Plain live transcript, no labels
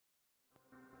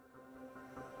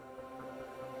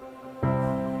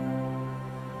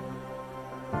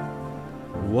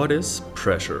What is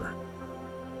pressure?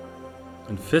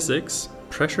 In physics,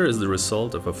 pressure is the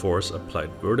result of a force applied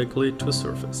vertically to a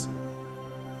surface.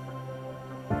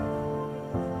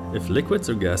 If liquids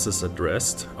or gases at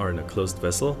rest are in a closed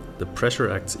vessel, the pressure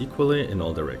acts equally in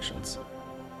all directions.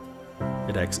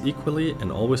 It acts equally and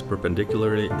always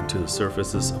perpendicularly to the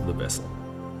surfaces of the vessel.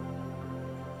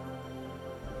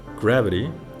 Gravity,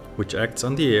 which acts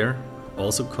on the air,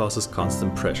 also causes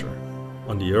constant pressure.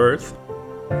 On the Earth,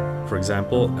 for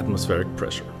example, atmospheric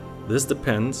pressure. This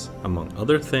depends, among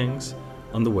other things,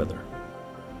 on the weather.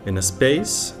 In a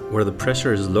space where the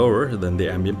pressure is lower than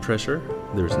the ambient pressure,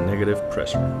 there is negative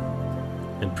pressure.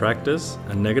 In practice,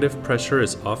 a negative pressure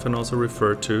is often also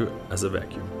referred to as a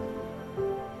vacuum.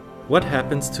 What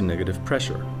happens to negative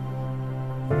pressure?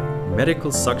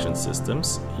 Medical suction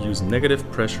systems use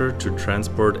negative pressure to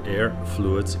transport air,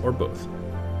 fluids, or both.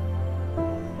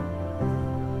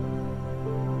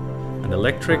 An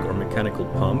electric or mechanical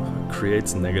pump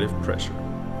creates negative pressure.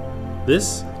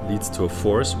 This leads to a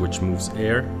force which moves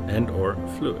air and/or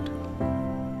fluid.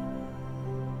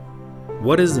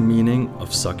 What is the meaning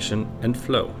of suction and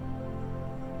flow?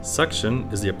 Suction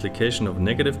is the application of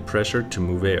negative pressure to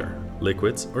move air,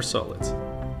 liquids or solids.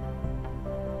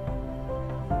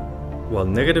 While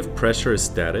negative pressure is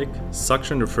static,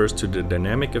 suction refers to the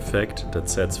dynamic effect that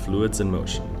sets fluids in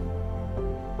motion.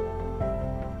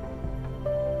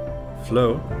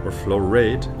 Flow, or flow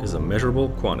rate, is a measurable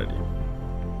quantity.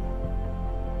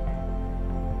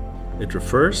 It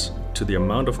refers to the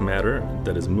amount of matter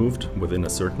that is moved within a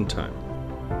certain time.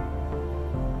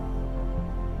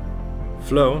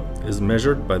 Flow is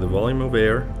measured by the volume of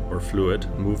air or fluid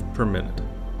moved per minute.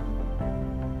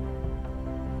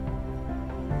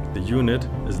 The unit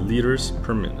is liters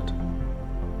per minute.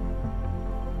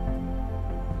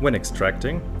 When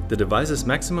extracting, the device's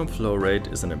maximum flow rate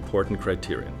is an important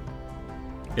criterion.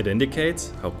 It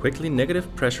indicates how quickly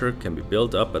negative pressure can be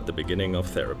built up at the beginning of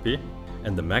therapy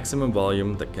and the maximum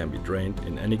volume that can be drained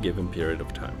in any given period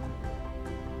of time.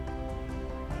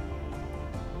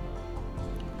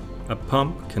 A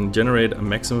pump can generate a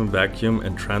maximum vacuum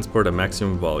and transport a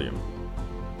maximum volume.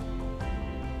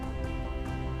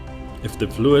 If the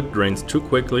fluid drains too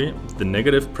quickly, the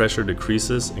negative pressure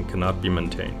decreases and cannot be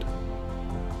maintained.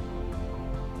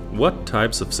 What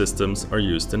types of systems are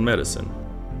used in medicine?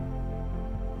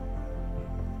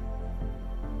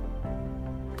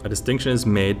 A distinction is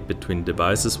made between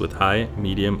devices with high,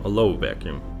 medium, or low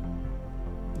vacuum.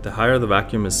 The higher the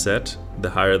vacuum is set,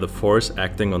 the higher the force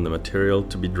acting on the material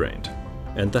to be drained,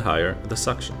 and the higher the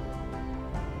suction.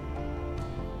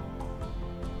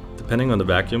 Depending on the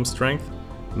vacuum strength,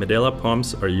 Medela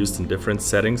pumps are used in different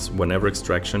settings whenever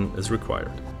extraction is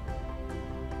required.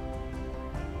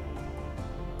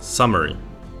 Summary.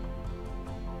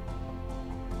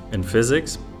 In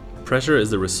physics, pressure is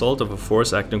the result of a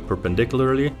force acting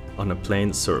perpendicularly on a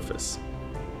plane surface.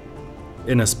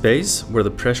 In a space where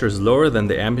the pressure is lower than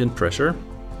the ambient pressure,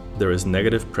 there is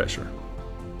negative pressure.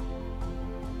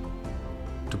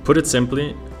 To put it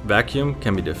simply, vacuum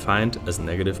can be defined as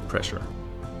negative pressure.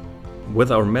 With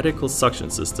our medical suction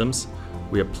systems,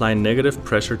 we apply negative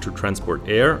pressure to transport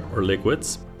air or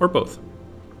liquids, or both.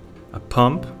 A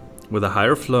pump with a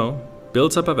higher flow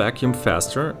builds up a vacuum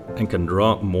faster and can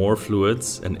draw more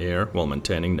fluids and air while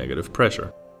maintaining negative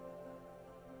pressure.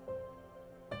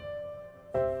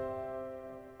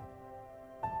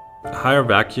 A higher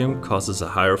vacuum causes a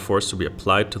higher force to be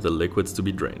applied to the liquids to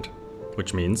be drained,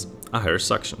 which means a higher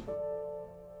suction.